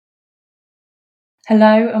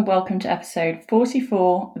Hello and welcome to episode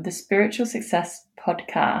 44 of the Spiritual Success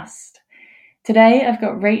Podcast. Today I've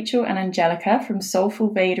got Rachel and Angelica from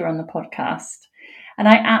SoulFull Veda on the podcast. And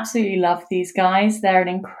I absolutely love these guys. They're an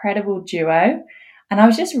incredible duo. And I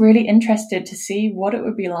was just really interested to see what it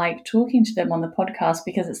would be like talking to them on the podcast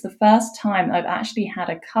because it's the first time I've actually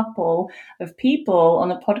had a couple of people on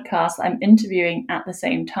the podcast I'm interviewing at the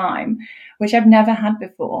same time, which I've never had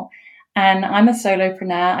before. And I'm a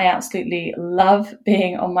solopreneur. I absolutely love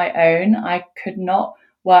being on my own. I could not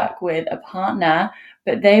work with a partner,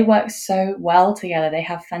 but they work so well together. They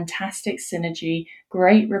have fantastic synergy,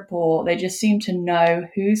 great rapport. They just seem to know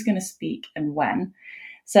who's going to speak and when.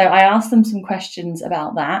 So I asked them some questions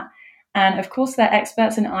about that. And of course, they're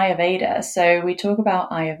experts in Ayurveda. So we talk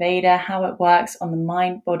about Ayurveda, how it works on the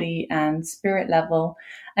mind, body, and spirit level.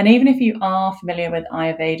 And even if you are familiar with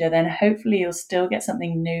Ayurveda, then hopefully you'll still get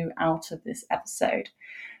something new out of this episode.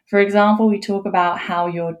 For example, we talk about how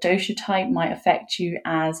your dosha type might affect you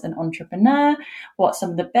as an entrepreneur, what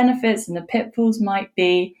some of the benefits and the pitfalls might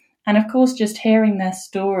be, and of course, just hearing their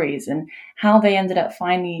stories and how they ended up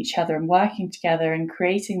finding each other and working together and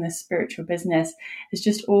creating this spiritual business is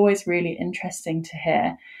just always really interesting to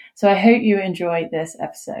hear. So I hope you enjoy this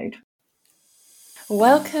episode.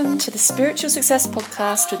 Welcome to the Spiritual Success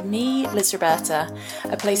Podcast with me, Liz Roberta,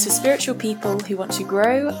 a place for spiritual people who want to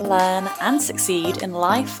grow, learn, and succeed in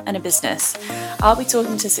life and in business. I'll be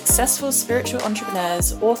talking to successful spiritual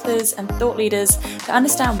entrepreneurs, authors, and thought leaders to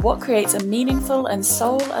understand what creates a meaningful and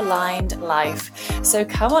soul-aligned life. So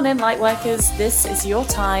come on in, lightworkers, this is your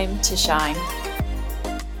time to shine.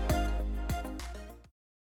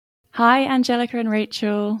 Hi, Angelica and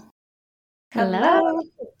Rachel. Hello.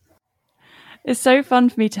 It's so fun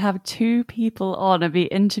for me to have two people on and be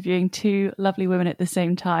interviewing two lovely women at the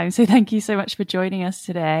same time. So thank you so much for joining us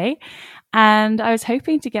today. And I was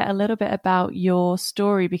hoping to get a little bit about your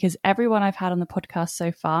story because everyone I've had on the podcast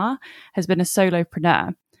so far has been a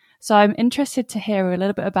solopreneur. So I'm interested to hear a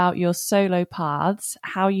little bit about your solo paths,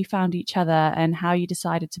 how you found each other and how you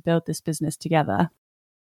decided to build this business together.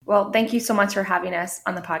 Well, thank you so much for having us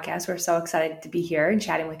on the podcast. We're so excited to be here and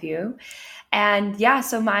chatting with you. And yeah,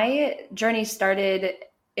 so my journey started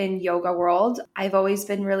in yoga world. I've always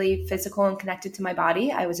been really physical and connected to my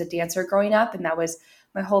body. I was a dancer growing up and that was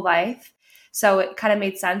my whole life. So it kind of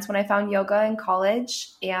made sense when I found yoga in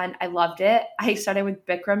college and I loved it. I started with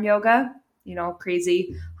Bikram yoga, crazy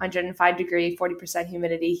 105 degree, 40%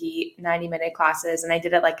 humidity heat, 90-minute classes. And I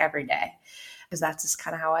did it like every day, because that's just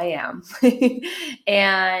kind of how I am.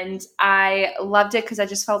 And I loved it because I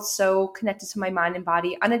just felt so connected to my mind and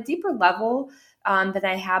body on a deeper level than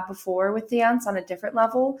I had before with dance, on a different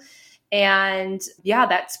level. And yeah,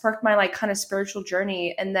 that sparked my kind of spiritual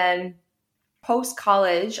journey. And then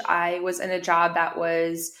post-college, I was in a job that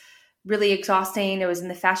was really exhausting. It was in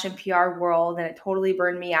the fashion PR world and it totally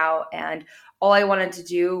burned me out. And all I wanted to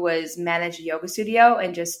do was manage a yoga studio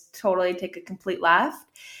and just totally take a complete left.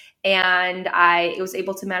 And I was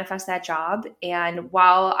able to manifest that job. And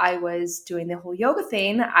while I was doing the whole yoga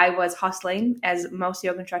thing, I was hustling. As most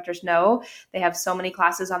yoga instructors know, they have so many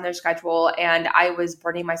classes on their schedule, and I was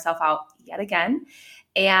burning myself out yet again.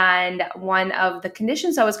 And one of the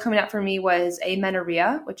conditions that was coming up for me was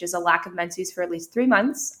amenorrhea, which is a lack of menses for at least 3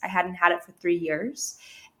 months. I hadn't had it for 3 years.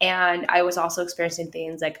 And I was also experiencing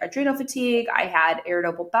things like adrenal fatigue. I had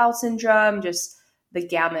irritable bowel syndrome, just the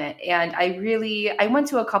gamut. And I went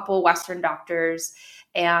to a couple Western doctors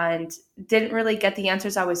and didn't really get the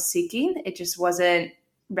answers I was seeking. It just wasn't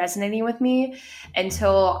resonating with me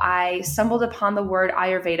until I stumbled upon the word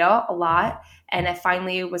Ayurveda a lot. And I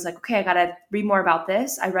finally was like, okay, I got to read more about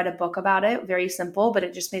this. I read a book about it, very simple, but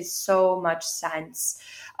it just made so much sense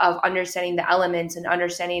of understanding the elements and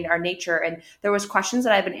understanding our nature. And there was questions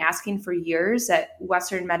that I've been asking for years that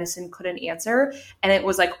Western medicine couldn't answer. And it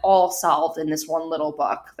was like all solved in this one little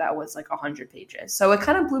book that was like 100 pages. So it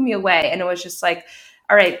kind of blew me away. And it was just like,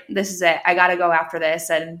 all right, this is it. I got to go after this.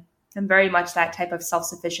 And I'm very much that type of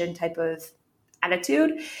self-sufficient type of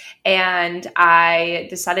attitude. And I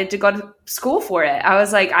decided to go to school for it. I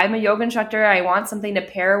was like, I'm a yoga instructor. I want something to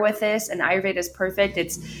pair with this. And Ayurveda is perfect.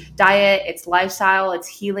 It's diet, it's lifestyle, it's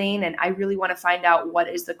healing. And I really want to find out what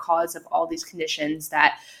is the cause of all these conditions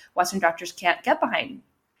that Western doctors can't get behind.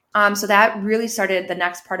 So that really started the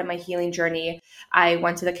next part of my healing journey. I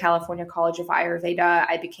went to the California College of Ayurveda.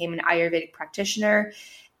 I became an Ayurvedic practitioner.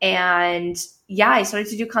 And yeah, I started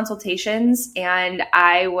to do consultations and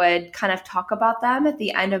I would kind of talk about them at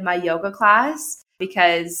the end of my yoga class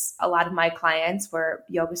because a lot of my clients were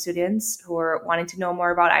yoga students who were wanting to know more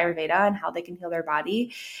about Ayurveda and how they can heal their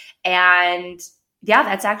body. And yeah,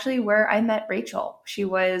 that's actually where I met Rachel. She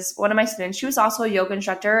was one of my students. She was also a yoga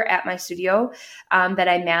instructor at my studio that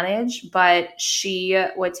I manage, but she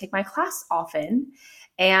would take my class often.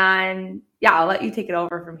 And yeah, I'll let you take it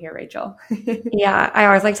over from here, Rachel. Yeah, I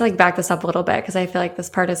always like to back this up a little bit because I feel like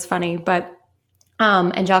this part is funny. But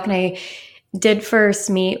Angelica and I did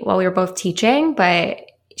first meet while we were both teaching,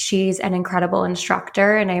 but she's an incredible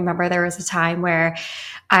instructor. And I remember there was a time where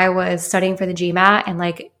I was studying for the GMAT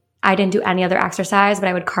and I didn't do any other exercise, but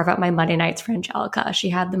I would carve out my Monday nights for Angelica. She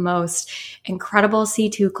had the most incredible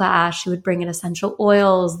C2 class. She would bring in essential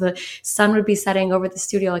oils. The sun would be setting over the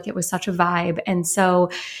studio. It was such a vibe. And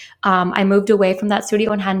so I moved away from that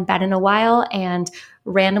studio and hadn't been in a while. And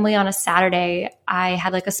randomly on a Saturday, I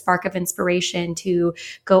had a spark of inspiration to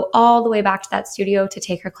go all the way back to that studio to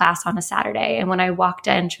take her class on a Saturday. And when I walked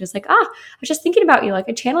in, she was like, I was just thinking about you. I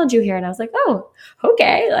channeled you here. And I was like, oh,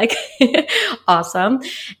 okay. Awesome.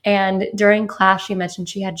 And during class, she mentioned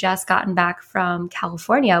she had just gotten back from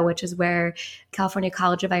California, which is where California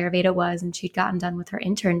College of Ayurveda was. And she'd gotten done with her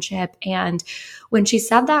internship. And when she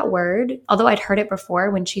said that word, although I'd heard it before,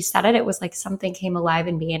 when she said it, it was something came alive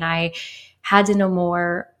in me. And I had to know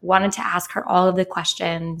more, wanted to ask her all of the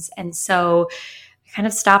questions. And so I kind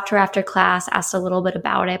of stopped her after class, asked a little bit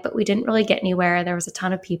about it, but we didn't really get anywhere. There was a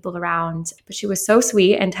ton of people around, but she was so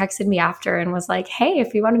sweet and texted me after and was like, hey,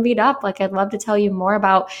 if you want to meet up, I'd love to tell you more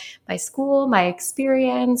about my school, my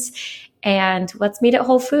experience, and let's meet at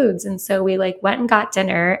Whole Foods. And so we went and got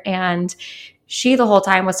dinner, and she the whole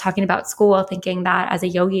time was talking about school, thinking that as a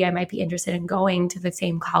yogi, I might be interested in going to the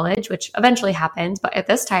same college, which eventually happened. But at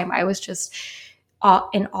this time, I was just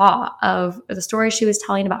in awe of the stories she was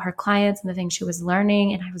telling about her clients and the things she was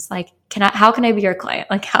learning. And I was like, how can I be your client?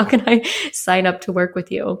 How can I sign up to work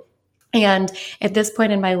with you? And at this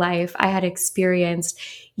point in my life, I had experienced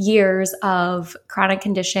years of chronic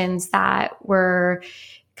conditions that were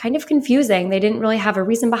kind of confusing. They didn't really have a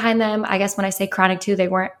reason behind them. I guess when I say chronic too, they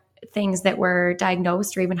weren't things that were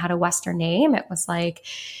diagnosed or even had a Western name. It was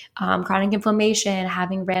chronic inflammation,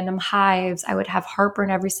 having random hives. I would have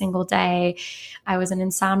heartburn every single day. I was an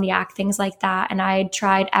insomniac, things like that. And I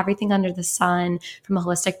tried everything under the sun from a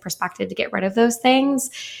holistic perspective to get rid of those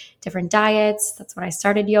things. Different diets. That's when I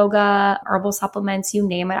started yoga, herbal supplements, you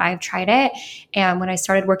name it. I've tried it. And when I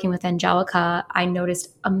started working with Angelica, I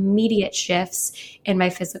noticed immediate shifts in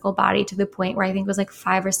my physical body to the point where I think it was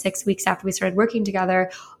 5 or 6 weeks after we started working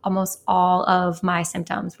together, almost all of my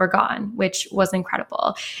symptoms were gone, which was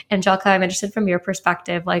incredible. Angelica, I'm interested from your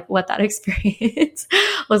perspective, what that experience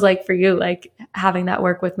was like for you, having that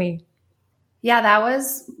work with me. Yeah,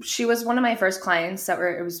 she was one of my first clients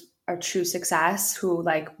it was a true success, who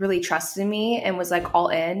really trusted me and was all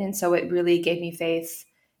in. And so it really gave me faith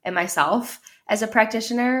in myself as a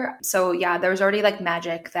practitioner. So yeah, there was already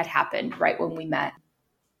magic that happened right when we met.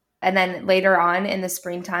 And then later on in the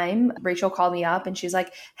springtime, Rachel called me up and she's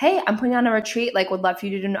like, hey, I'm putting on a retreat, would love for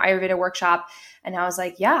you to do an Ayurveda workshop. And I was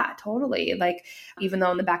like, yeah, totally. Even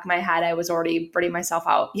though in the back of my head, I was already burning myself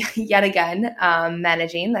out yet again,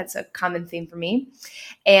 managing. That's a common theme for me.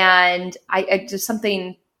 And I just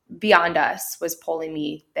something beyond us was pulling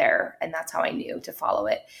me there. And that's how I knew to follow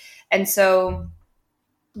it. And so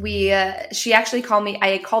she actually called me.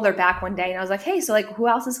 I called her back one day and I was like, hey, so who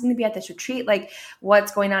else is going to be at this retreat?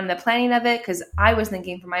 What's going on in the planning of it? Cause I was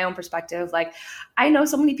thinking from my own perspective, I know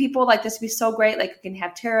so many people, this would be so great. We can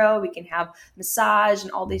have tarot, we can have massage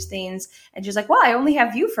and all these things. And she's like, well, I only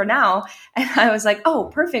have you for now. And I was like, oh,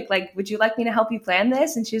 perfect. Would you like me to help you plan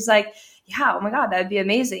this? And she's like, yeah, oh my God, that'd be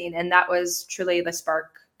amazing. And that was truly the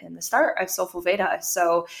spark and the start of SoulFull Veda.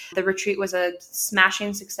 So the retreat was a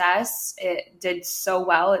smashing success. It did so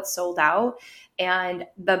well. It sold out. And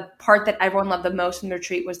the part that everyone loved the most in the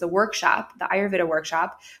retreat was the workshop, the Ayurveda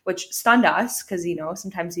workshop, which stunned us because,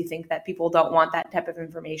 sometimes you think that people don't want that type of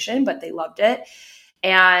information, but they loved it.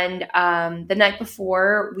 And the night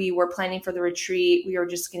before we were planning for the retreat, we were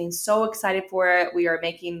just getting so excited for it. We are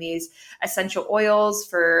making these essential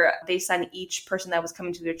oils based on each person that was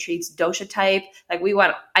coming to the retreat's dosha type. We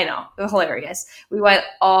went, I know, it was hilarious. We went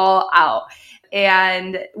all out.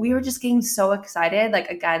 And we were just getting so excited.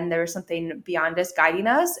 Again, there was something beyond us guiding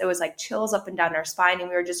us. It was chills up and down our spine. And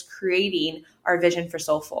we were just creating our vision for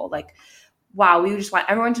SoulFull. Wow, we just want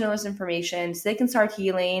everyone to know this information so they can start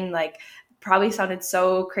healing. Probably sounded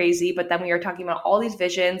so crazy, but then we were talking about all these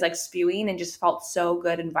visions, spewing, and just felt so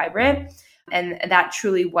good and vibrant. And that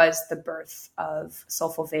truly was the birth of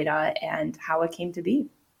SoulFull Veda and how it came to be.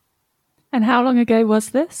 And how long ago was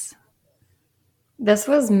this? This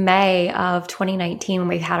was May of 2019 when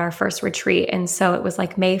we had our first retreat. And so it was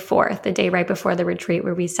May 4th, the day right before the retreat,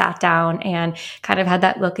 where we sat down and kind of had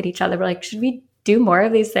that look at each other. We're like, should we do more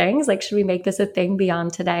of these things? Like, should we make this a thing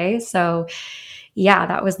beyond today? So yeah,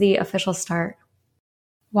 that was the official start.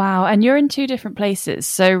 Wow. And you're in two different places.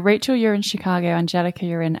 So Rachel, you're in Chicago, Angelica,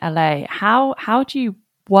 you're in LA. How do you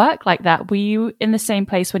work like that? Were you in the same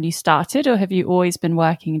place when you started, or have you always been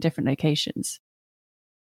working in different locations?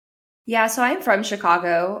 Yeah, so I'm from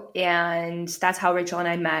Chicago, and that's how Rachel and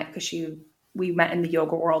I met, because we met in the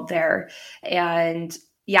yoga world there. And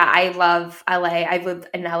yeah, I love LA. I've lived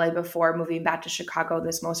in LA before moving back to Chicago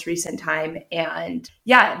this most recent time. And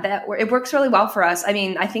yeah, it works really well for us. I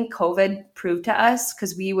mean, I think COVID proved to us,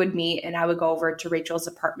 because we would meet and I would go over to Rachel's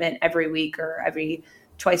apartment every week or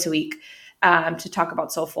twice a week to talk about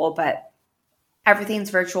SoulFull. But everything's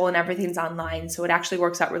virtual and everything's online. So it actually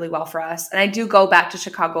works out really well for us. And I do go back to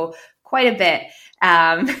Chicago quite a bit.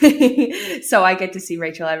 So I get to see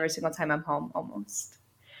Rachel every single time I'm home almost.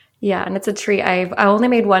 Yeah, and it's a treat. I only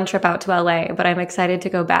made one trip out to LA, but I'm excited to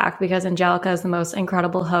go back because Angelica is the most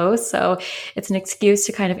incredible host. So it's an excuse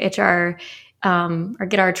to kind of itch our or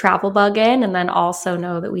get our travel bug in, and then also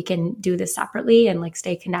know that we can do this separately and like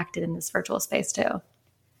stay connected in this virtual space too.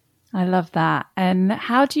 I love that. And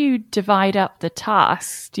how do you divide up the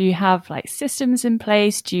tasks? Do you have like systems in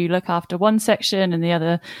place? Do you look after one section and the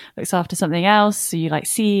other looks after something else? Are you like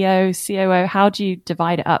CEO, COO? How do you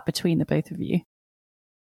divide it up between the both of you?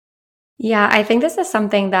 Yeah, I think this is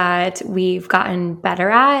something that we've gotten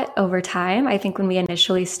better at over time. I think when we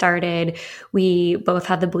initially started, we both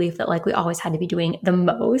had the belief that like we always had to be doing the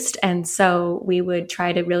most. And so we would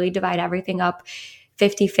try to really divide everything up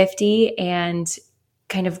 50-50 and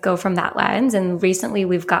kind of go from that lens. And recently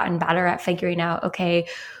we've gotten better at figuring out, okay,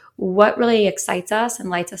 what really excites us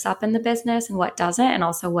and lights us up in the business and what doesn't, and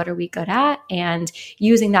also what are we good at, and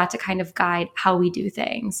using that to kind of guide how we do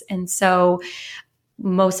things. And so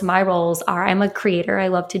most of my roles are, I'm a creator. I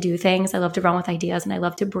love to do things. I love to run with ideas, and I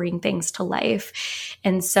love to bring things to life.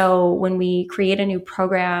 And so when we create a new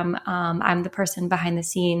program, I'm the person behind the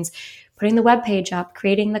scenes, putting the webpage up,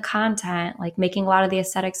 creating the content, like making a lot of the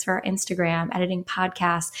aesthetics for our Instagram, editing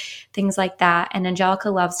podcasts, things like that. And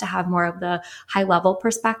Angelica loves to have more of the high level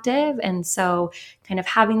perspective. And so kind of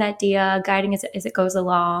having that idea, guiding as it goes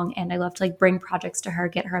along. And I love to like bring projects to her,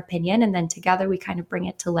 get her opinion. And then together we kind of bring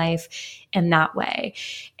it to life in that way.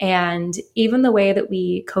 And even the way that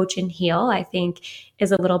we coach and heal, I think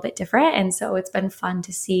is a little bit different. And so it's been fun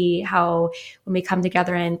to see how when we come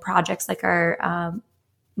together in projects like our,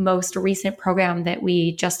 most recent program that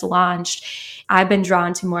we just launched, I've been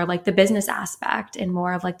drawn to more like the business aspect and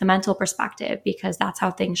more of like the mental perspective, because that's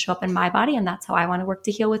how things show up in my body and that's how I want to work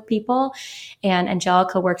to heal with people. And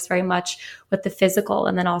Angelica works very much with the physical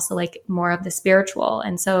and then also like more of the spiritual.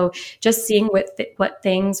 And so just seeing what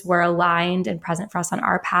things were aligned and present for us on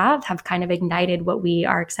our path have kind of ignited what we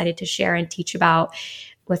are excited to share and teach about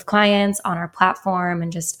with clients on our platform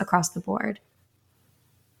and just across the board.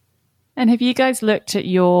 And have you guys looked at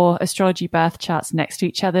your astrology birth charts next to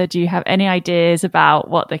each other? Do you have any ideas about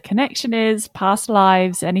what the connection is, past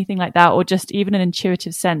lives, anything like that, or just even an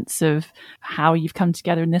intuitive sense of how you've come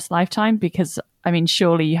together in this lifetime? Because, I mean,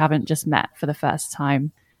 surely you haven't just met for the first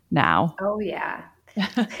time now. Oh, yeah.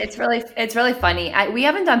 It's really funny. We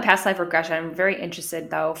haven't done past life regression. I'm very interested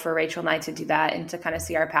though for Rachel and I to do that and to kind of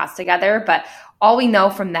see our past together. But all we know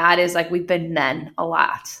from that is like we've been men a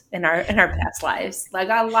lot in our past lives. Like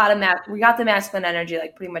a lot of we got the masculine energy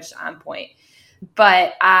like pretty much on point.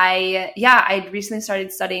 But I recently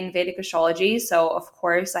started studying Vedic astrology. So of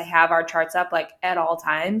course I have our charts up like at all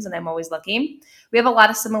times and I'm always looking. We have a lot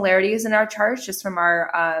of similarities in our charts just from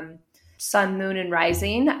our sun, moon, and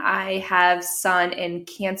rising. I have sun in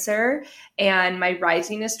Cancer and my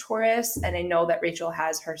rising is Taurus. And I know that Rachel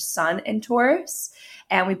has her sun in Taurus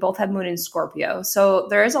and we both have moon in Scorpio. So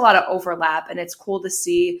there is a lot of overlap and it's cool to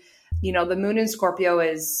see, you know, the moon in Scorpio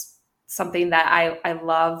is something that I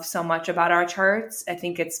love so much about our charts. I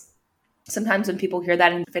think it's sometimes when people hear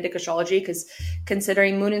that in Vedic astrology, because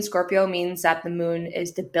considering moon in Scorpio means that the moon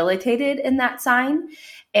is debilitated in that sign.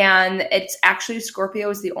 And it's actually Scorpio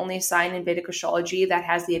is the only sign in Vedic astrology that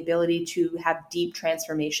has the ability to have deep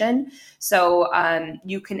transformation. So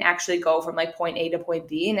you can actually go from like point A to point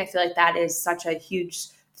B. And I feel like that is such a huge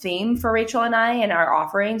theme for Rachel and I and our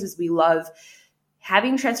offerings is we love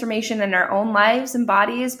having transformation in our own lives and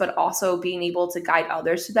bodies, but also being able to guide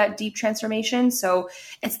others to that deep transformation. So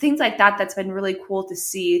it's things like that that's been really cool to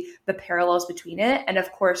see the parallels between it. And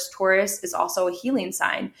of course, Taurus is also a healing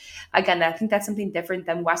sign. Again, I think that's something different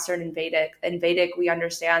than Western and Vedic. In Vedic, we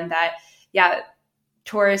understand that,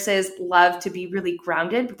 Tauruses love to be really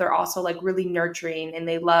grounded, but they're also like really nurturing and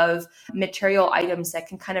they love material items that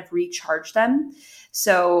can kind of recharge them.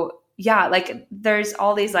 So yeah, like there's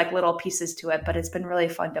all these like little pieces to it, but it's been really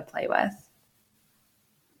fun to play with.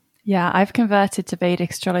 Yeah, I've converted to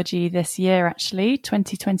Vedic astrology this year, actually,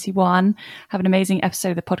 2021. I have an amazing episode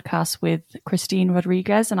of the podcast with Christine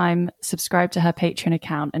Rodriguez, and I'm subscribed to her Patreon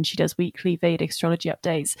account, and she does weekly Vedic astrology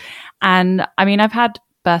updates. And I mean, I've had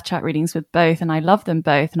birth chart readings with both, and I love them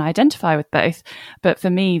both, and I identify with both. But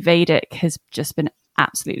for me, Vedic has just been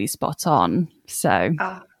absolutely spot on. So,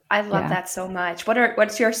 I love that so much.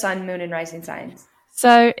 What's your sun, moon, and rising signs?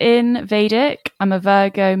 So in Vedic, I'm a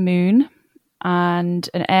Virgo moon, and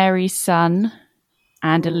an Aries sun,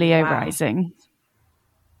 and a Leo rising.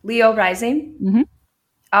 Leo rising? Mm-hmm.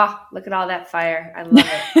 Oh, look at all that fire. I love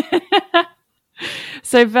it.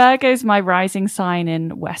 So Virgo's my rising sign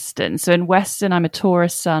in Western. So in Western, I'm a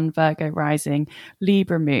Taurus sun, Virgo rising,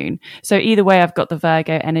 Libra moon. So either way, I've got the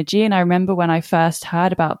Virgo energy. And I remember when I first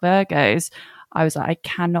heard about Virgos, I was like, I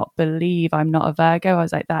cannot believe I'm not a Virgo. I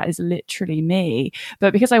was like, that is literally me.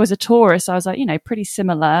 But because I was a Taurus, I was like, pretty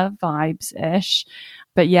similar vibes-ish.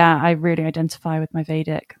 But yeah, I really identify with my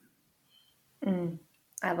Vedic.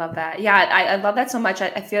 I love that. Yeah, I love that so much.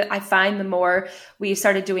 I find the more we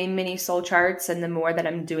started doing mini soul charts and the more that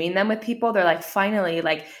I'm doing them with people, they're like, finally,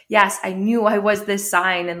 like, yes, I knew I was this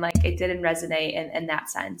sign, and like it didn't resonate in that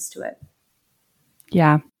sense to it.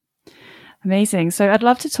 Yeah. Amazing. So I'd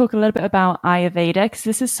love to talk a little bit about Ayurveda, because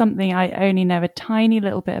this is something I only know a tiny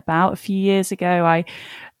little bit about. A few years ago, I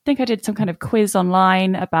think I did some kind of quiz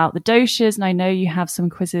online about the doshas, and I know you have some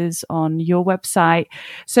quizzes on your website.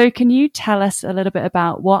 So can you tell us a little bit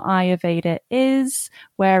about what Ayurveda is,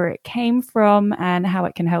 where it came from, and how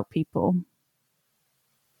it can help people?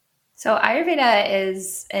 So Ayurveda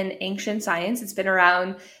is an ancient science. It's been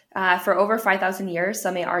around for over 5,000 years.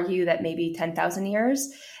 Some may argue that maybe 10,000 years.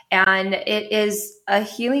 And it is a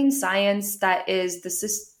healing science that is the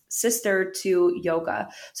sister to yoga.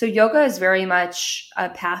 So yoga is very much a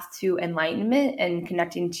path to enlightenment and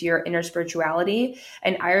connecting to your inner spirituality.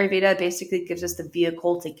 And Ayurveda basically gives us the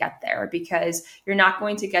vehicle to get there, because you're not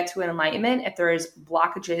going to get to enlightenment if there is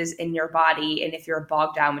blockages in your body. And if you're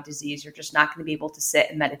bogged down with disease, you're just not going to be able to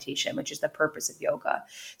sit in meditation, which is the purpose of yoga.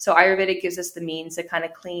 So Ayurveda gives us the means to kind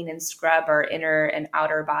of clean and scrub our inner and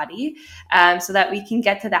outer body so that we can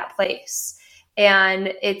get to that place.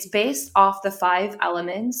 And it's based off the 5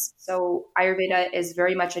 elements. So Ayurveda is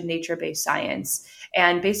very much a nature-based science.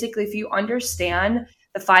 And basically, if you understand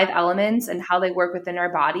the 5 elements and how they work within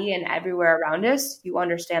our body and everywhere around us, you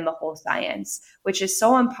understand the whole science, which is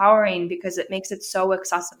so empowering because it makes it so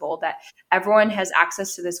accessible that everyone has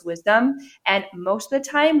access to this wisdom. And most of the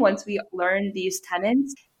time, once we learn these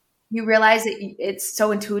tenets, you realize that it's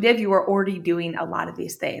so intuitive. You are already doing a lot of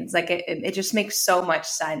these things. Like it just makes so much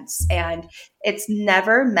sense. And it's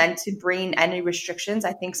never meant to bring any restrictions.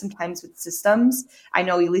 I think sometimes with systems, I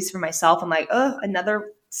know at least for myself, I'm like, oh,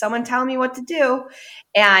 someone telling me what to do.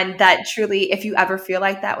 And that truly, if you ever feel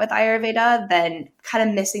like that with Ayurveda, then kind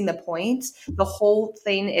of missing the point. The whole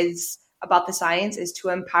thing is about the science is to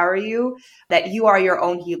empower you that you are your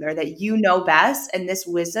own healer, that you know best. And this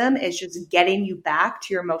wisdom is just getting you back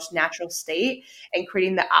to your most natural state and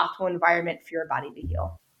creating the optimal environment for your body to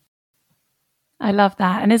heal. I love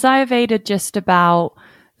that. And is Ayurveda just about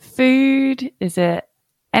food? Is it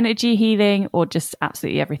energy healing, or just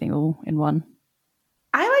absolutely everything all in one?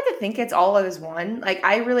 I like to think it's all as one. Like,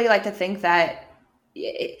 I really like to think that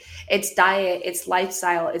it's diet, it's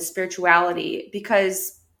lifestyle, it's spirituality,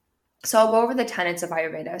 because so I'll go over the tenets of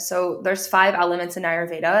Ayurveda. So there's 5 elements in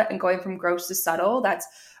Ayurveda, and going from gross to subtle, that's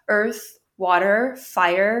earth, water,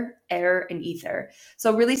 fire, air, and ether.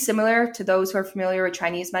 So really similar to those who are familiar with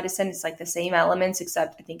Chinese medicine. It's like the same elements,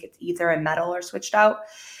 except I think it's ether and metal are switched out.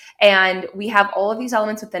 And we have all of these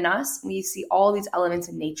elements within us. We see all these elements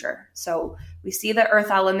in nature. So we see the earth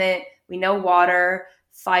element, we know water,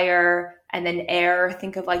 fire, and then air.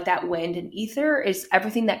 Think of like that wind, and ether is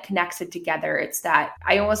everything that connects it together. It's that,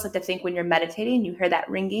 I almost like to think when you're meditating, you hear that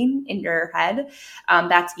ringing in your head.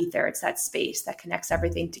 That's ether. It's that space that connects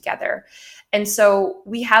everything together. And so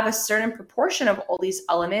we have a certain proportion of all these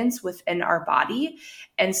elements within our body.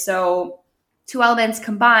 And so 2 elements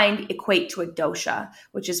combined equate to a dosha,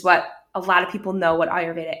 which is what a lot of people know what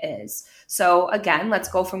Ayurveda is. So again, let's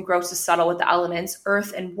go from gross to subtle with the elements.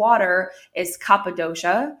 Earth and water is kapha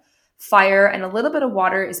dosha. Fire and a little bit of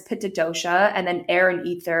water is pitta dosha, and then air and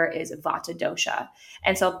ether is vata dosha.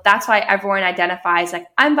 And so that's why everyone identifies like,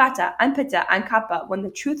 I'm vata, I'm pitta, I'm kapha, when the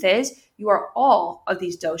truth is you are all of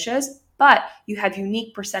these doshas, but you have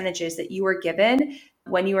unique percentages that you are given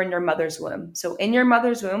when you were in your mother's womb. So in your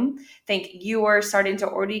mother's womb, think you are starting to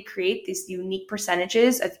already create these unique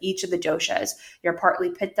percentages of each of the doshas. You're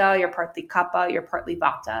partly pitta, you're partly kapha, you're partly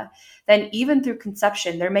vata. Then even through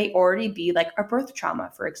conception, there may already be like a birth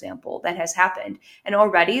trauma, for example, that has happened. And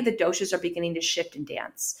already the doshas are beginning to shift and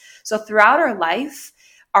dance. So throughout our life,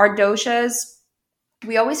 our doshas,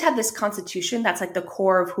 we always have this constitution that's like the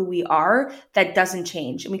core of who we are that doesn't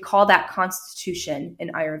change. And we call that constitution in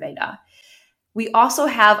Ayurveda. We also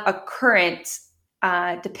have a current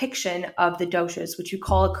depiction of the doshas, which we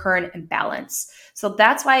call a current imbalance. So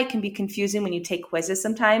that's why it can be confusing when you take quizzes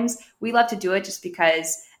sometimes. We love to do it just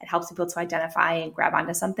because it helps people to identify and grab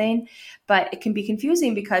onto something. But it can be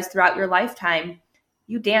confusing because throughout your lifetime,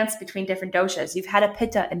 you dance between different doshas. You've had a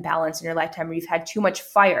pitta imbalance in your lifetime, or you've had too much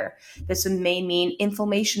fire. This may mean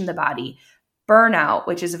inflammation in the body, burnout,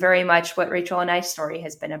 which is very much what Rachel and I's story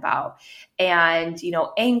has been about. And,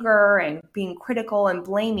 anger and being critical and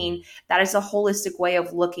blaming, that is a holistic way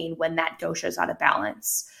of looking when that dosha is out of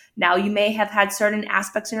balance. Now, you may have had certain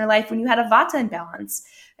aspects in your life when you had a vata imbalance,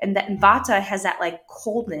 and that vata has that like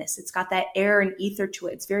coldness. It's got that air and ether to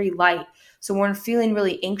it. It's very light. So when we're feeling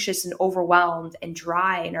really anxious and overwhelmed and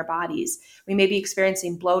dry in our bodies, we may be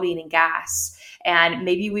experiencing bloating and gas. And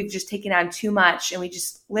maybe we've just taken on too much and we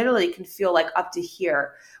just literally can feel like up to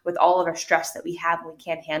here with all of our stress that we have and we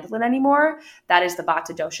can't handle it anymore. That is the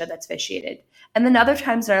vata dosha that's vitiated. And then other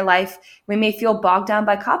times in our life, we may feel bogged down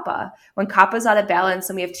by kapha. When kapha is out of balance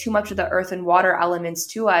and we have too much of the earth and water elements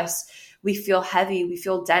to us, we feel heavy, we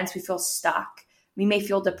feel dense, we feel stuck. We may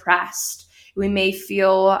feel depressed. We may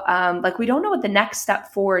feel like we don't know what the next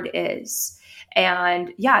step forward is.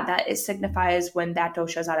 And that signifies when that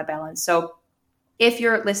dosha is out of balance. So if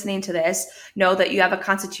you're listening to this, know that you have a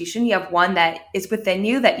constitution. You have one that is within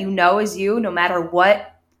you that you know is you no matter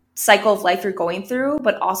what cycle of life you're going through,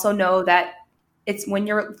 but also know that it's when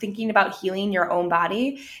you're thinking about healing your own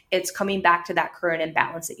body, it's coming back to that current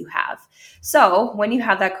imbalance that you have. So when you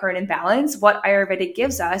have that current imbalance, what Ayurveda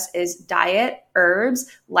gives us is diet, herbs,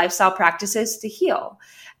 lifestyle practices to heal.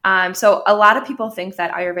 So a lot of people think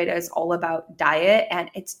that Ayurveda is all about diet, and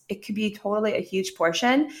it could be totally a huge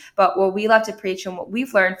portion. But what we love to preach and what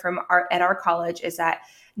we've learned at our college is that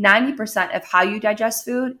 90% of how you digest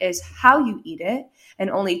food is how you eat it, and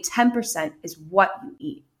only 10% is what you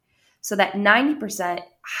eat. So that 90%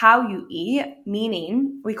 how you eat,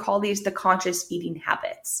 meaning we call these the conscious eating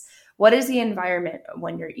habits. What is the environment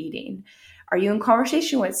when you're eating? Are you in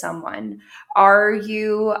conversation with someone? Are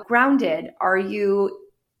you grounded? Are you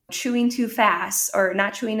chewing too fast or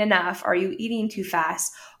not chewing enough? Are you eating too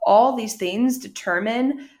fast? All these things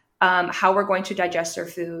determine how we're going to digest our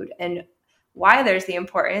food. And why there's the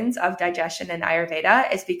importance of digestion in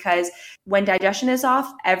Ayurveda is because when digestion is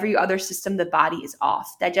off, every other system, the body is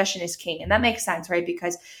off. Digestion is king. And that makes sense, right?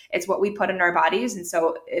 Because it's what we put in our bodies. And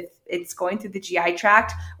so if it's going through the GI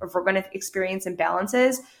tract, or if we're going to experience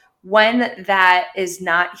imbalances, when that is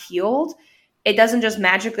not healed, it doesn't just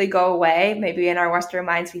magically go away. Maybe in our Western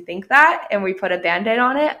minds, we think that, and we put a Band-Aid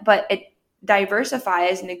on it, but it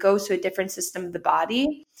diversifies and it goes to a different system of the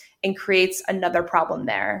body and creates another problem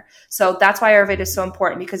there. So that's why Ayurveda is so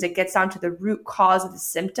important, because it gets down to the root cause of the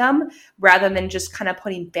symptom rather than just kind of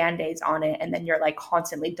putting Band-Aids on it. And then you're like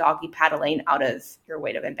constantly doggy paddling out of your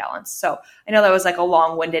weight of imbalance. So I know that was like a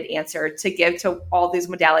long-winded answer to give to all these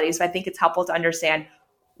modalities, but I think it's helpful to understand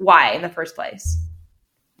why in the first place.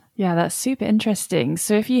 Yeah, that's super interesting.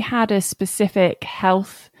 So if you had a specific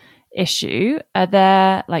health issue, are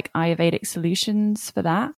there like Ayurvedic solutions for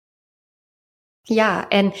that? Yeah.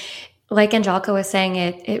 And like Angelica was saying,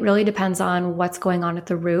 it really depends on what's going on at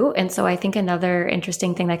the root. And so I think another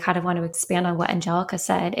interesting thing that I kind of want to expand on what Angelica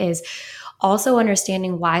said is also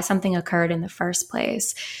understanding why something occurred in the first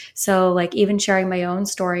place. So like even sharing my own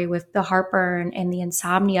story with the heartburn and the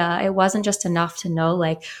insomnia, it wasn't just enough to know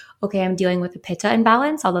like, okay, I'm dealing with a pitta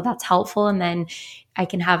imbalance, although that's helpful. And then I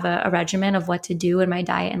can have a regimen of what to do in my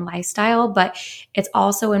diet and lifestyle. But it's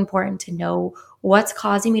also important to know what's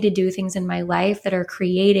causing me to do things in my life that are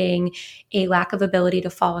creating a lack of ability to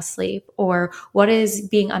fall asleep, or what is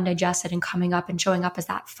being undigested and coming up and showing up as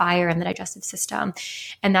that fire in the digestive system.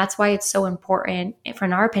 And that's why it's so important,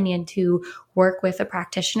 in our opinion, to work with a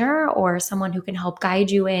practitioner or someone who can help guide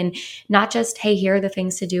you in not just, hey, here are the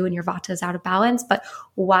things to do when your vata is out of balance, but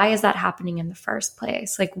why is that happening in the first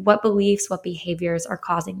place? Like what beliefs, what behaviors are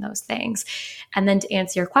causing those things? And then to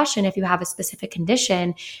answer your question, if you have a specific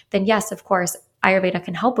condition, then yes, of course, Ayurveda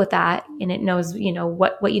can help with that. And it knows,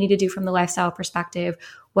 what you need to do from the lifestyle perspective,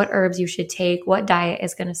 what herbs you should take, what diet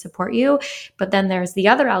is going to support you. But then there's the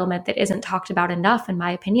other element that isn't talked about enough, in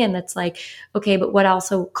my opinion, that's like, okay, but what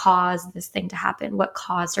also caused this thing to happen? What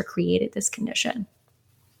caused or created this condition?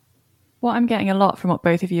 What I'm getting a lot from what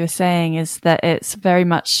both of you are saying is that it's very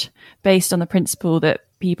much based on the principle that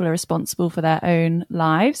people are responsible for their own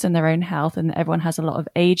lives and their own health, and everyone has a lot of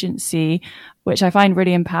agency, which I find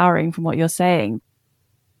really empowering from what you're saying.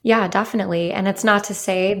 Yeah, definitely. And it's not to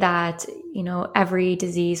say that, every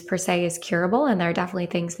disease per se is curable. And there are definitely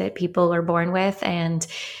things that people are born with, and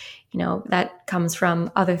that comes from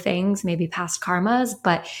other things, maybe past karmas,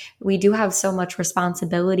 but we do have so much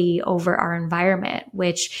responsibility over our environment,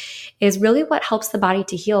 which is really what helps the body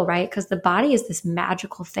to heal, right? Because the body is this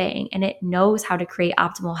magical thing, and it knows how to create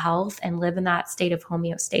optimal health and live in that state of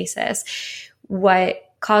homeostasis. What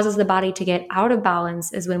causes the body to get out of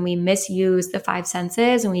balance is when we misuse the five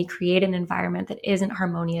senses and we create an environment that isn't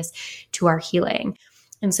harmonious to our healing.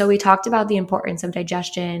 And so we talked about the importance of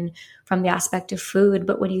digestion from the aspect of food,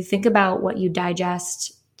 but when you think about what you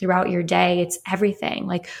digest throughout your day, it's everything.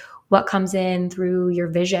 Like what comes in through your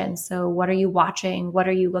vision. So what are you watching? What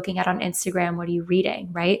are you looking at on Instagram? What are you reading,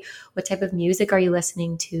 right? What type of music are you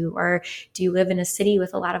listening to? Or do you live in a city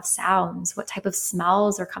with a lot of sounds? What type of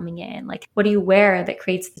smells are coming in? Like what do you wear that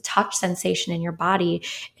creates the touch sensation in your body?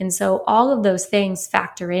 And so all of those things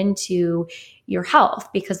factor into your health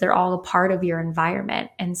because they're all a part of your environment.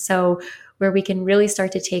 And so where we can really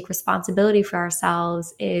start to take responsibility for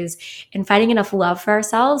ourselves is in finding enough love for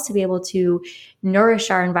ourselves to be able to nourish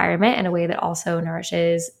our environment in a way that also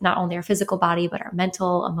nourishes not only our physical body, but our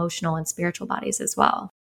mental, emotional, and spiritual bodies as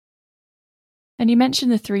well. And you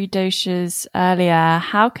mentioned the 3 doshas earlier.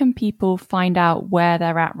 How can people find out where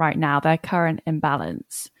they're at right now, their current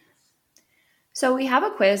imbalance? So we have a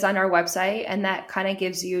quiz on our website, and that kind of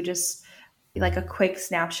gives you just like a quick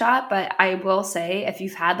snapshot. But I will say, if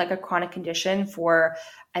you've had like a chronic condition for,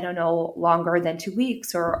 longer than 2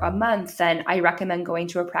 weeks or a month, then I recommend going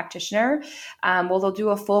to a practitioner. They'll do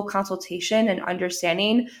a full consultation and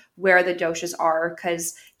understanding where the doshas are.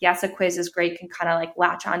 Because yes, a quiz is great, can kind of like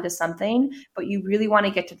latch onto something, but you really want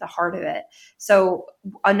to get to the heart of it. So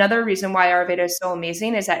another reason why Ayurveda is so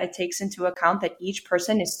amazing is that it takes into account that each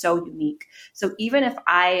person is so unique. So even if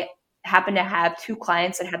I happen to have 2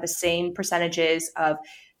 clients that have the same percentages of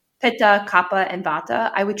Pitta, Kapha, and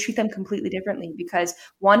Vata, I would treat them completely differently because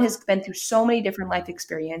one has been through so many different life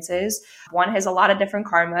experiences. One has a lot of different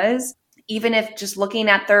karmas. Even if just looking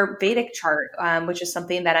at their Vedic chart, which is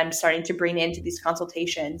something that I'm starting to bring into these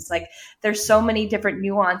consultations, like there's so many different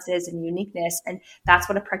nuances and uniqueness. And that's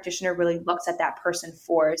what a practitioner really looks at that person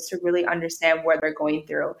for, is to really understand where they're going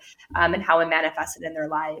through and how it manifested in their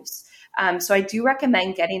lives. So I do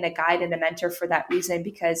recommend getting a guide and a mentor for that reason,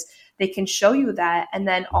 because they can show you that. And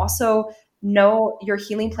then also know your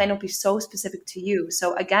healing plan will be so specific to you.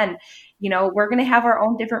 So again, we're going to have our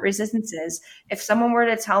own different resistances. If someone were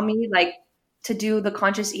to tell me like to do the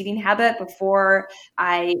conscious eating habit before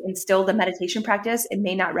I instill the meditation practice, it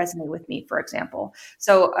may not resonate with me, for example.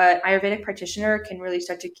 So an Ayurvedic practitioner can really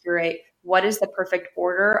start to curate what is the perfect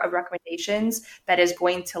order of recommendations that is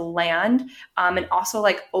going to land, and also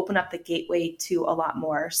like open up the gateway to a lot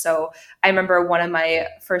more. So I remember one of my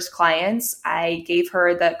first clients, I gave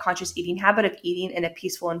her the conscious eating habit of eating in a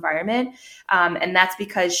peaceful environment. And that's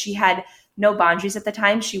because she had no boundaries at the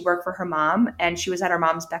time. She worked for her mom and she was at her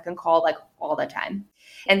mom's beck and call like all the time.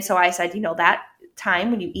 And so I said, that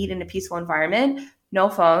time when you eat in a peaceful environment, no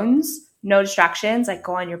phones, no distractions, like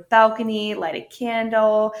go on your balcony, light a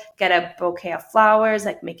candle, get a bouquet of flowers,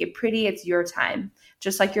 like make it pretty. It's your time,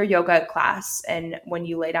 just like your yoga class. And when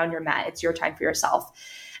you lay down your mat, it's your time for yourself.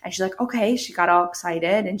 And she's like, okay. She got all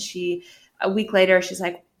excited. And a week later, she's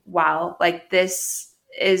like, wow, like this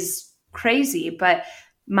is crazy. But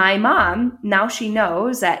my mom, now she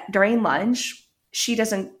knows that during lunch, she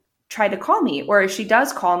doesn't try to call me, or if she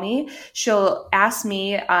does call me, she'll ask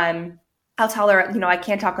me, I'll tell her, I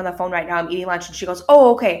can't talk on the phone right now. I'm eating lunch. And she goes,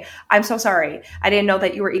 oh, okay. I'm so sorry. I didn't know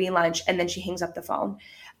that you were eating lunch. And then she hangs up the phone,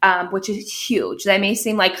 which is huge. That may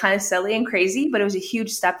seem like kind of silly and crazy, but it was a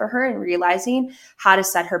huge step for her in realizing how to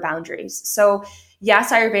set her boundaries. So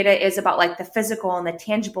yes, Ayurveda is about like the physical and the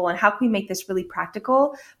tangible and how can we make this really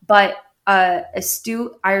practical, but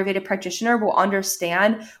astute Ayurveda practitioner will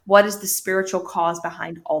understand what is the spiritual cause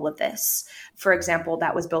behind all of this. For example,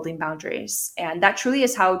 that was building boundaries. And that truly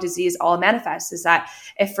is how disease all manifests, is that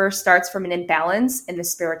it first starts from an imbalance in the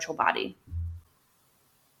spiritual body.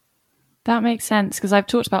 That makes sense, because I've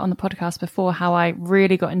talked about on the podcast before how I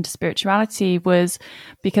really got into spirituality was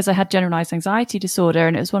because I had generalized anxiety disorder.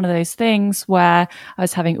 And it was one of those things where I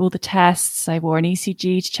was having all the tests. I wore an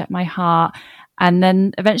ECG to check my heart. And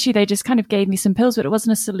then eventually they just kind of gave me some pills, but it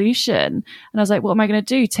wasn't a solution. And I was like, what am I going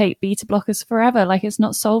to do? Take beta blockers forever? Like, it's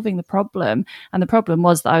not solving the problem. And the problem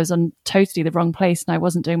was that I was on totally the wrong place and I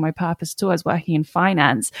wasn't doing my purpose at all. I was working in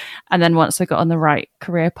finance. And then once I got on the right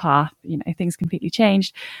career path, things completely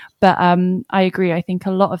changed. But I agree. I think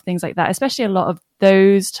a lot of things like that, especially a lot of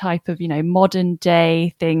those type of, modern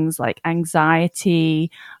day things like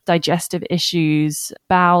anxiety, digestive issues,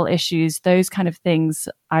 bowel issues, those kind of things,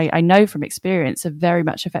 I know from experience are very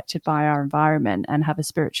much affected by our environment and have a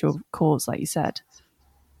spiritual cause, like you said.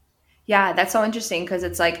 Yeah, that's so interesting, because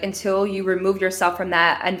it's like until you remove yourself from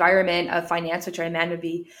that environment of finance, which I imagine would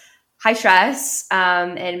be high stress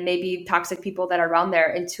and maybe toxic people that are around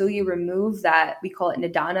there, until you remove that, we call it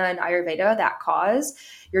nidana and Ayurveda, that cause,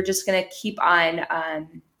 you're just going to keep on,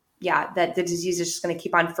 that the disease is just going to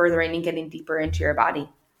keep on furthering and getting deeper into your body.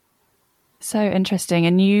 So interesting.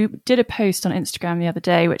 And you did a post on Instagram the other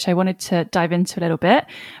day, which I wanted to dive into a little bit,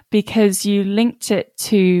 because you linked it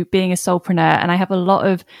to being a soulpreneur. And I have a lot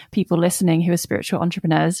of people listening who are spiritual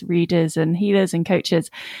entrepreneurs, readers and healers and coaches.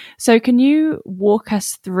 So can you walk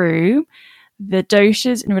us through the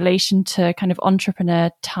doshas in relation to kind of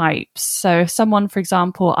entrepreneur types? So if someone, for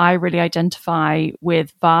example, I really identify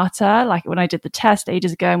with Vata, like when I did the test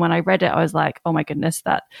ages ago, and when I read it, I was like, oh my goodness,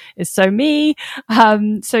 that is so me.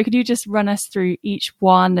 So could you just run us through each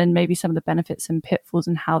one and maybe some of the benefits and pitfalls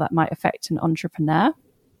and how that might affect an entrepreneur?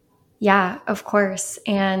 Yeah, of course.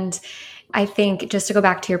 And I think just to go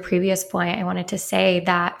back to your previous point, I wanted to say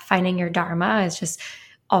that finding your dharma is just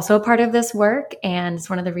also a part of this work. And it's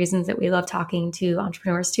one of the reasons that we love talking to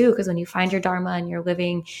entrepreneurs too, because when you find your dharma and you're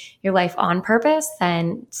living your life on purpose,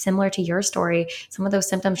 then similar to your story, some of those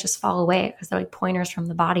symptoms just fall away because they're like pointers from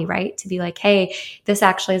the body, right? To be like, hey, this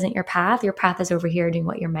actually isn't your path. Your path is over here doing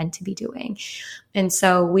what you're meant to be doing. And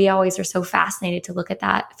so we always are so fascinated to look at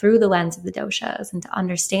that through the lens of the doshas and to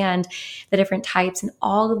understand the different types and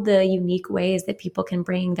all of the unique ways that people can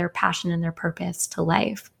bring their passion and their purpose to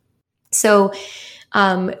life. So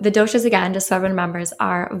the doshas, again, just so everyone remembers,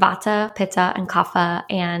 are Vata, Pitta, and Kapha.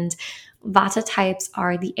 And Vata types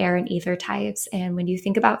are the air and ether types. And when you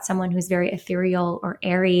think about someone who's very ethereal or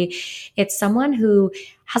airy, it's someone who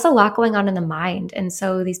has a lot going on in the mind. And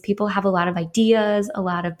so these people have a lot of ideas, a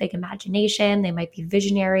lot of big imagination. They might be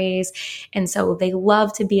visionaries. And so they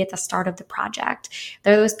love to be at the start of the project.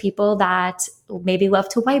 They're those people that maybe love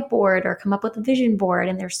to whiteboard or come up with a vision board,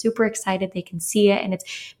 and they're super excited they can see it. And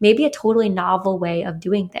it's maybe a totally novel way of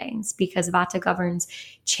doing things because Vata governs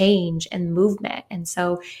change and movement. And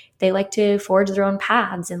so they like to forge their own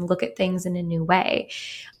paths and look at things in a new way.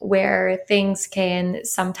 Where things can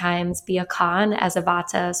sometimes be a con as a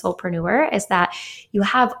Vata soulpreneur is that you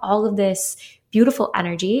have all of this beautiful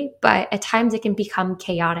energy, but at times it can become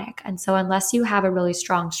chaotic. And so unless you have a really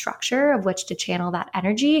strong structure of which to channel that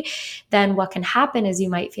energy, then what can happen is you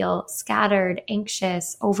might feel scattered,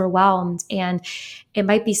 anxious, overwhelmed, and it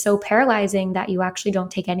might be so paralyzing that you actually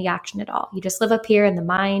don't take any action at all. You just live up here in the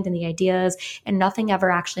mind and the ideas, and nothing ever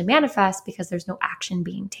actually manifests because there's no action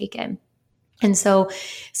being taken. And so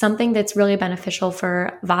something that's really beneficial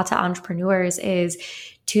for Vata entrepreneurs is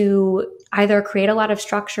to either create a lot of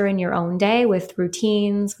structure in your own day with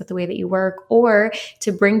routines, with the way that you work, or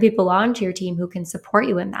to bring people onto your team who can support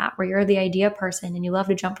you in that, where you're the idea person and you love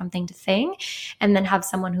to jump from thing to thing, and then have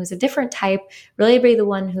someone who's a different type really be the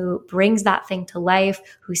one who brings that thing to life,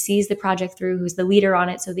 who sees the project through, who's the leader on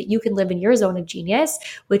it so that you can live in your zone of genius,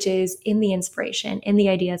 which is in the inspiration, in the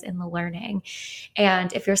ideas, in the learning.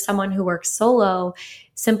 And if you're someone who works solo,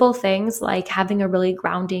 simple things like having a really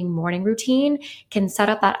grounding morning routine can set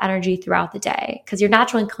up that energy throughout the day, because your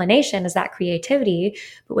natural inclination is that creativity.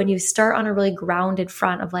 But when you start on a really grounded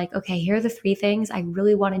front of like, okay, here are the 3 things I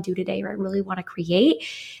really want to do today, or I really want to create,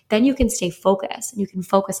 then you can stay focused and you can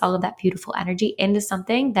focus all of that beautiful energy into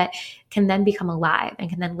something that can then become alive and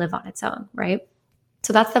can then live on its own, right?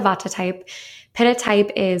 So that's the Vata type. Pitta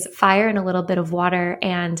type is fire and a little bit of water.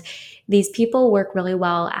 And these people work really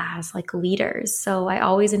well as like leaders. So I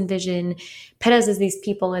always envision Pittas as these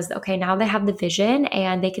people as, okay, now they have the vision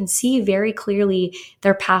and they can see very clearly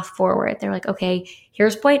their path forward. They're like, okay,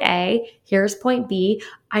 here's point A, here's point B.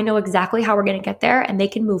 I know exactly how we're going to get there, and they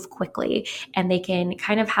can move quickly and they can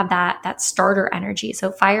kind of have that starter energy.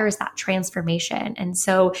 So fire is that transformation. And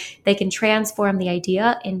so they can transform the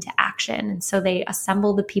idea into action. And so they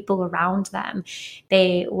assemble the people around them.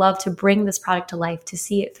 They love to bring this product to life, to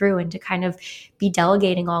see it through, and to kind of be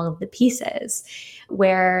delegating all of the pieces.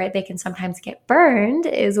 Where they can sometimes get burned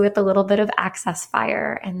is with a little bit of excess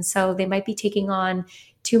fire. And so they might be taking on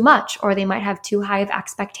too much, or they might have too high of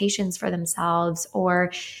expectations for themselves,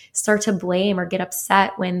 or start to blame or get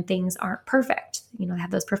upset when things aren't perfect. They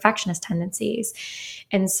have those perfectionist tendencies.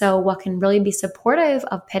 And so what can really be supportive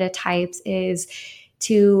of Pitta types is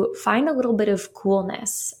to find a little bit of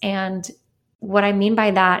coolness. And what I mean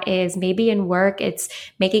by that is maybe in work, it's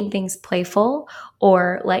making things playful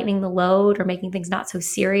or lightening the load or making things not so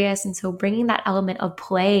serious. And so bringing that element of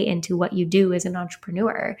play into what you do as an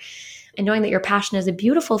entrepreneur, and knowing that your passion is a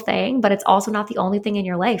beautiful thing, but it's also not the only thing in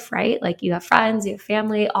your life, right? Like you have friends, you have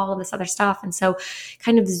family, all of this other stuff. And so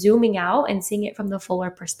kind of zooming out and seeing it from the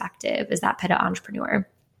fuller perspective is that Pitta entrepreneur.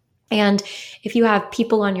 And if you have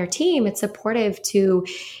people on your team, it's supportive to,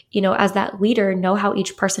 as that leader, know how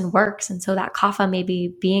each person works. And so that Kapha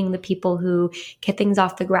maybe being the people who get things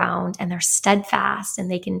off the ground and they're steadfast and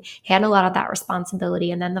they can handle a lot of that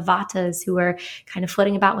responsibility. And then the Vatas who are kind of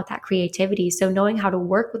flitting about with that creativity. So knowing how to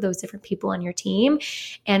work with those different people on your team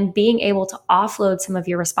and being able to offload some of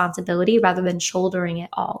your responsibility rather than shouldering it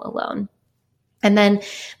all alone. And then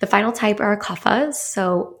the final type are Kaphas.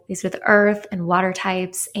 So these are the earth and water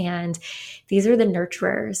types, and these are the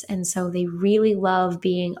nurturers. And so they really love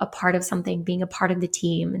being a part of something, being a part of the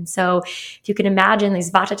team. And so if you can imagine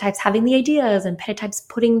these Vata types having the ideas and Pitta types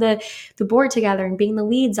putting the board together and being the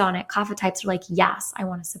leads on it, Kapha types are like, yes, I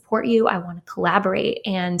want to support you. I want to collaborate.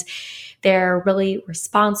 And they're really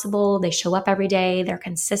responsible. They show up every day. They're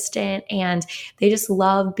consistent, and they just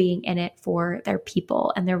love being in it for their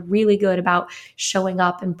people. And they're really good about showing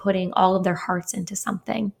up and putting all of their hearts into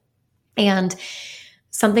something. And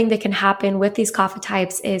something that can happen with these Kapha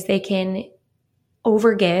types is they can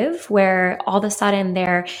overgive, where all of a sudden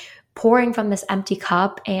they're pouring from this empty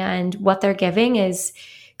cup, and what they're giving is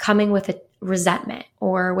coming with a resentment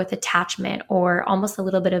or with attachment or almost a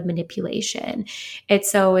little bit of manipulation.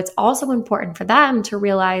 It's also important for them to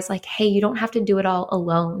realize, like, hey, you don't have to do it all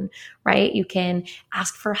alone, right? You can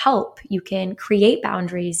ask for help. You can create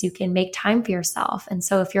boundaries. You can make time for yourself. And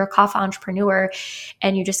so if you're a Kapha entrepreneur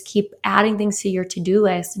and you just keep adding things to your to-do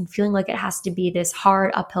list and feeling like it has to be this hard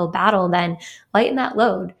uphill battle, then lighten that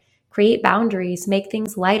load. Create boundaries, make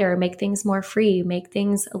things lighter, make things more free, make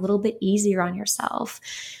things a little bit easier on yourself.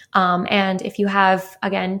 And if you have,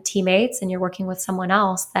 again, teammates and you're working with someone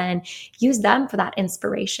else, then use them for that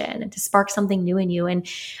inspiration and to spark something new in you. And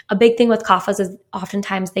a big thing with Kaphas is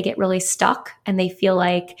oftentimes they get really stuck and they feel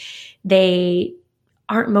like they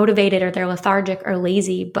aren't motivated or they're lethargic or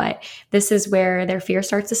lazy, but this is where their fear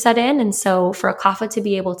starts to set in. And so for a Kapha to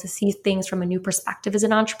be able to see things from a new perspective as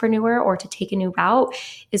an entrepreneur or to take a new route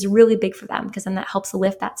is really big for them, because then that helps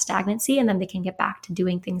lift that stagnancy and then they can get back to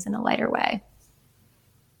doing things in a lighter way.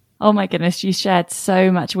 Oh my goodness, you shared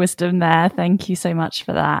so much wisdom there. Thank you so much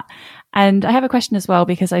for that. And I have a question as well,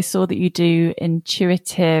 because I saw that you do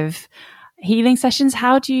intuitive healing sessions.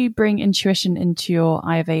 How do you bring intuition into your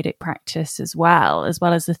Ayurvedic practice as well as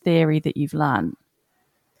the theory that you've learned?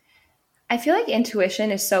 I feel like intuition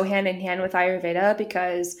is so hand in hand with Ayurveda,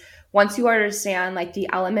 because once you understand like the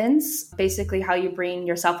elements, basically how you bring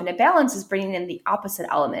yourself into balance is bringing in the opposite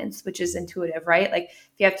elements, which is intuitive, right? Like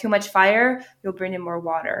if you have too much fire, you'll bring in more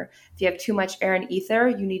water. If you have too much air and ether,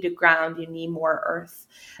 you need to ground, you need more earth.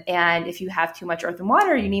 And if you have too much earth and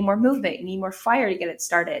water, you need more movement, you need more fire to get it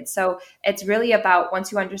started. So it's really about, once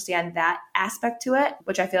you understand that aspect to it,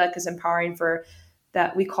 which I feel like is empowering for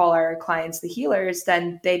that we call our clients the healers,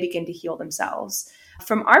 then they begin to heal themselves.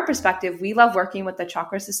 From our perspective, we love working with the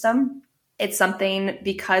chakra system. It's something,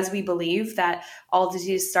 because we believe that all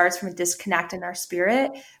disease starts from a disconnect in our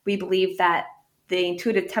spirit. We believe that the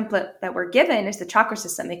intuitive template that we're given is the chakra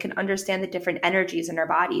system. It can understand the different energies in our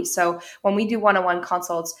body. So when we do one-on-one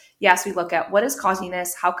consults, yes, we look at what is causing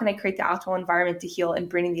this, how can I create the optimal environment to heal and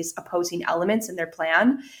bring these opposing elements in their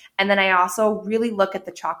plan. And then I also really look at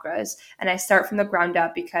the chakras, and I start from the ground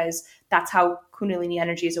up, because that's how Kundalini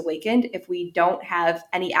energy is awakened. If we don't have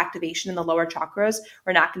any activation in the lower chakras,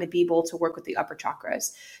 we're not going to be able to work with the upper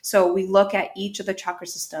chakras. So we look at each of the chakra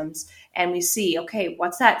systems and we see, okay,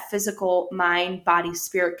 what's that physical mind, body,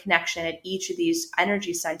 spirit connection at each of these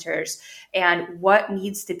energy centers, and what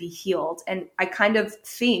needs to be healed. And I kind of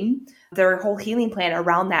theme their whole healing plan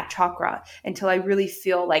around that chakra until I really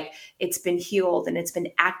feel like it's been healed and it's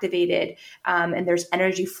been activated, and there's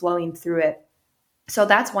energy flowing through it. So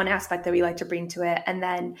that's one aspect that we like to bring to it. And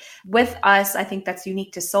then with us, I think that's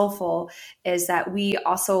unique to SoulFull is that we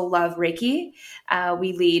also love Reiki.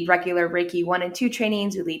 We lead regular Reiki 1 and 2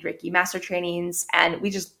 trainings. We lead Reiki master trainings. And we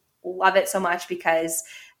just love it so much because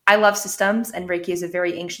I love systems, and Reiki is a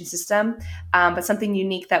very ancient system. But something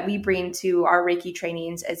unique that we bring to our Reiki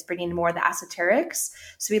trainings is bringing more of the esoterics.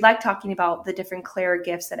 So we like talking about the different clear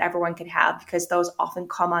gifts that everyone can have, because those often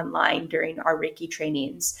come online during our Reiki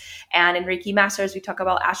trainings. And in Reiki Masters, we talk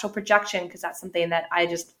about astral projection, because that's something that I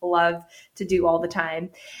just love to do all the time.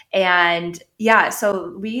 And yeah,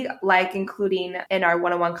 so we like including in our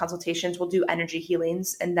one-on-one consultations, we'll do energy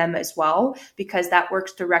healings in them as well, because that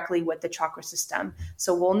works directly with the chakra system.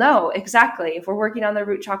 So we'll know exactly if we're working on the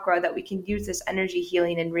root chakra that we can use this energy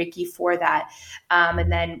healing and Reiki for that.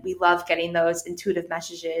 And then we love getting those intuitive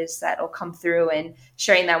messages that will come through and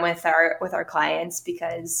sharing them with our clients,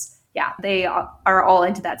 because yeah, they are all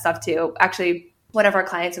into that stuff too. Actually, one of our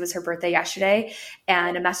clients, it was her birthday yesterday,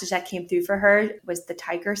 and a message that came through for her was the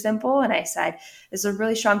tiger symbol. And I said, this is a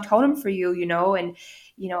really strong totem for you, and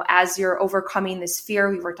as you're overcoming this fear,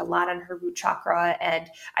 we worked a lot on her root chakra. And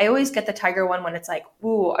I always get the tiger one when it's like,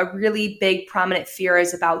 ooh, a really big prominent fear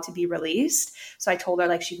is about to be released. So I told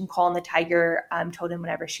her she can call in the tiger totem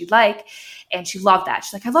whenever she'd like. And she loved that.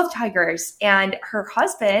 She's like, I love tigers. And her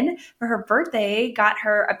husband, for her birthday, got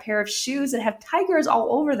her a pair of shoes that have tigers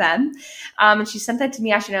all over them. And she sent that to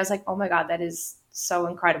me actually. And I was like, oh my God, that is so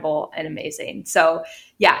incredible and amazing. So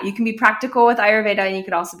yeah, you can be practical with Ayurveda, and you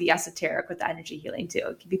can also be esoteric with the energy healing too.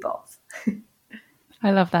 It can be both.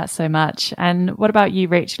 I love that so much. And what about you,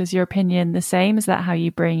 Rachel? Is your opinion the same? Is that how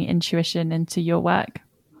you bring intuition into your work?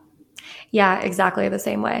 Yeah, exactly the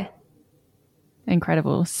same way.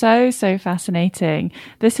 Incredible. So fascinating.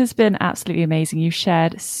 This has been absolutely amazing. You've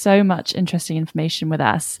shared so much interesting information with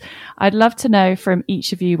us. I'd love to know from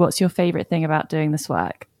each of you, what's your favorite thing about doing this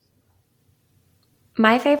work?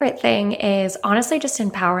 My favorite thing is honestly just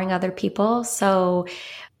empowering other people. So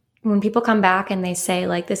when people come back and they say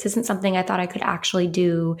this isn't something I thought I could actually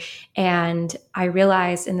do. And I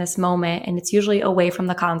realized in this moment, and it's usually away from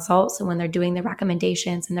the consult. So when they're doing the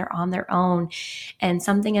recommendations and they're on their own, and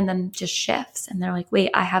something in them just shifts and they're like,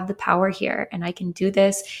 wait, I have the power here and I can do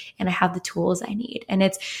this and I have the tools I need. And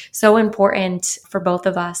it's so important for both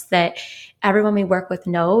of us that everyone we work with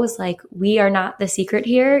knows we are not the secret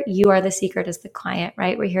here. You are the secret as the client,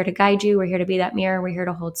 right? We're here to guide you. We're here to be that mirror. We're here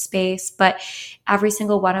to hold space. But every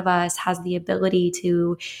single one of us has the ability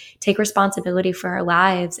to take responsibility for our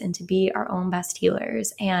lives and to be our own best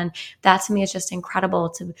healers. And that to me is just incredible,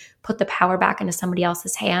 to put the power back into somebody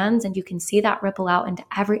else's hands. And you can see that ripple out into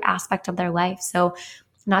every aspect of their life. So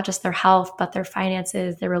not just their health, but their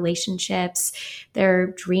finances, their relationships, their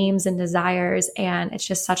dreams and desires. And it's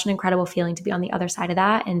just such an incredible feeling to be on the other side of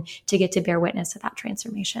that and to get to bear witness to that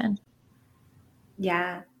transformation.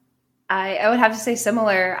 Yeah. I would have to say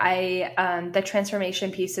similar. The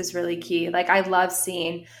transformation piece is really key. I love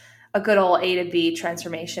seeing a good old A to B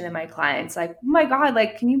transformation in my clients. Oh my God,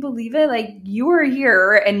 can you believe it? You were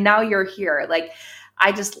here and now you're here.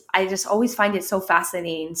 I just always find it so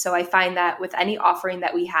fascinating. So I find that with any offering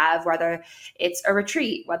that we have, whether it's a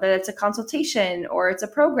retreat, whether it's a consultation or it's a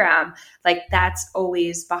program, that's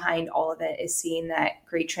always behind all of it, is seeing that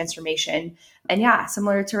great transformation. And yeah,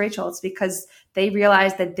 similar to Rachel, it's because they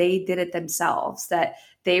realized that they did it themselves, that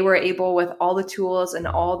they were able, with all the tools and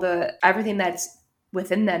everything that's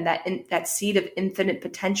within them, that seed of infinite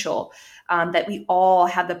potential, that we all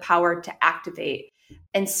have the power to activate.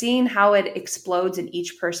 And seeing how it explodes in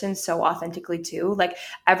each person so authentically too.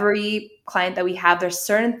 Every client that we have, there's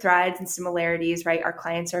certain threads and similarities, right? Our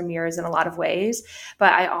clients are mirrors in a lot of ways,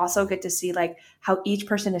 but I also get to see how each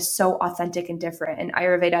person is so authentic and different. And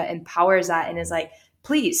Ayurveda empowers that and is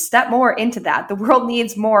please step more into that. The world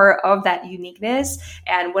needs more of that uniqueness,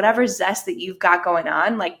 and whatever zest that you've got going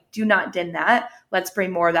on, do not dim that. Let's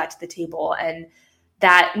bring more of that to the table. And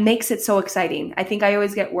that makes it so exciting. I think I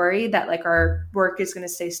always get worried that our work is going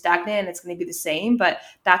to stay stagnant and it's going to be the same, but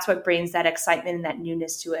that's what brings that excitement and that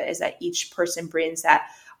newness to it, is that each person brings that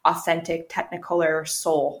authentic technicolor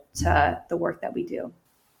soul to the work that we do.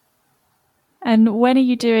 And when are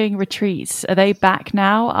you doing retreats? Are they back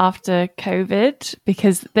now after COVID?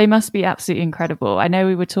 Because they must be absolutely incredible. I know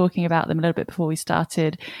we were talking about them a little bit before we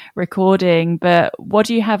started recording, but what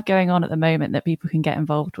do you have going on at the moment that people can get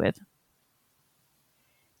involved with?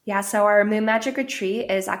 Yeah, so our Moon Magic Retreat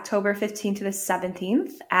is October 15th to the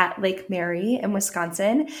 17th at Lake Mary in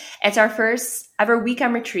Wisconsin. It's our first ever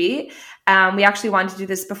weekend retreat. We actually wanted to do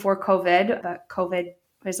this before COVID, but COVID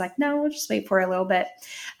I was like, no, we'll just wait for a little bit.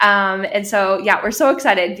 And so, yeah, we're so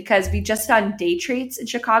excited because we just done day treats in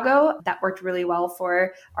Chicago. That worked really well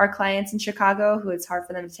for our clients in Chicago who it's hard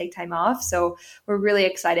for them to take time off. So we're really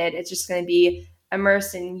excited. It's just going to be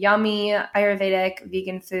immersed in yummy Ayurvedic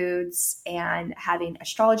vegan foods and having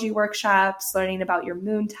astrology workshops, learning about your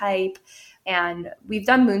moon type. And we've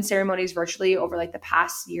done moon ceremonies virtually over like the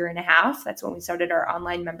past year and a half. That's when we started our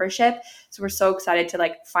online membership. So we're so excited to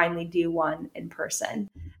like finally do one in person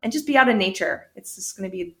and just be out in nature. It's just going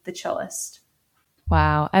to be the chillest.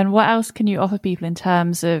 Wow. And what else can you offer people in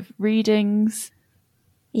terms of readings?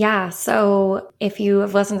 Yeah. So if you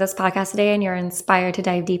have listened to this podcast today and you're inspired to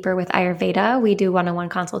dive deeper with Ayurveda, we do one-on-one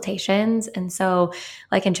consultations. And so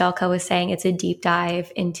like Angelica was saying, it's a deep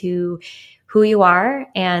dive into who you are.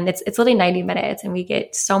 And it's literally 90 minutes and we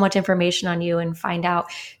get so much information on you and find out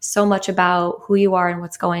so much about who you are and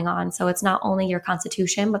what's going on. So it's not only your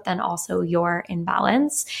constitution, but then also your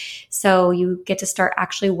imbalance. So you get to start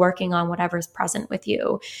actually working on whatever's present with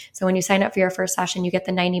you. So when you sign up for your first session, you get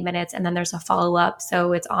the 90 minutes and then there's a follow-up.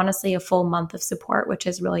 So it's honestly a full month of support, which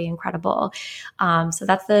is really incredible. So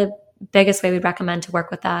that's the biggest way we'd recommend to work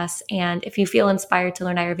with us. And if you feel inspired to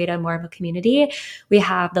learn Ayurveda in more of a community, we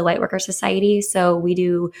have the Lightworker Society. So we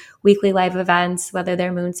do weekly live events, whether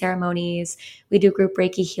they're moon ceremonies, we do group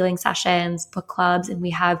Reiki healing sessions, book clubs, and we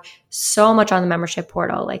have so much on the membership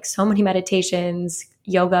portal, like so many meditations,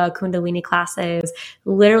 yoga, Kundalini classes,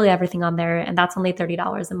 literally everything on there. And that's only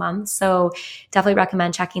 $30 a month. So definitely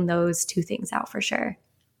recommend checking those two things out for sure.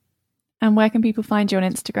 And where can people find you on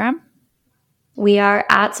Instagram? We are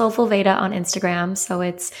at SoulFull Veda on Instagram. So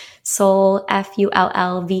it's Soul,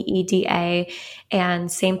 FULLVEDA, and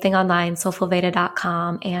same thing online,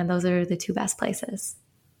 soulfulveda.com. And those are the two best places.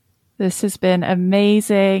 This has been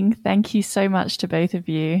amazing. Thank you so much to both of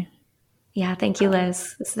you. Yeah, thank you,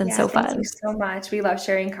 Liz. This has been so fun. Thank you so much. We love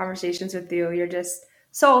sharing conversations with you. You're just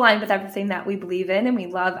so aligned with everything that we believe in, and we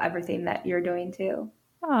love everything that you're doing too.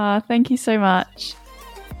 Thank you so much.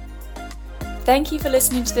 Thank you for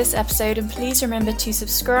listening to this episode, and please remember to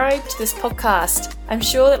subscribe to this podcast. I'm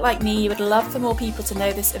sure that, like me, you would love for more people to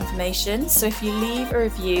know this information. So if you leave a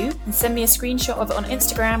review and send me a screenshot of it on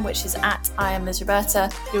Instagram, which is at I am Liz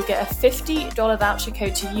Roberta, you'll get a $50 voucher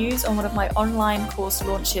code to use on one of my online course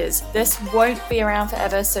launches. This won't be around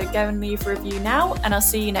forever, so go and leave a review now, and I'll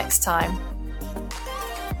see you next time.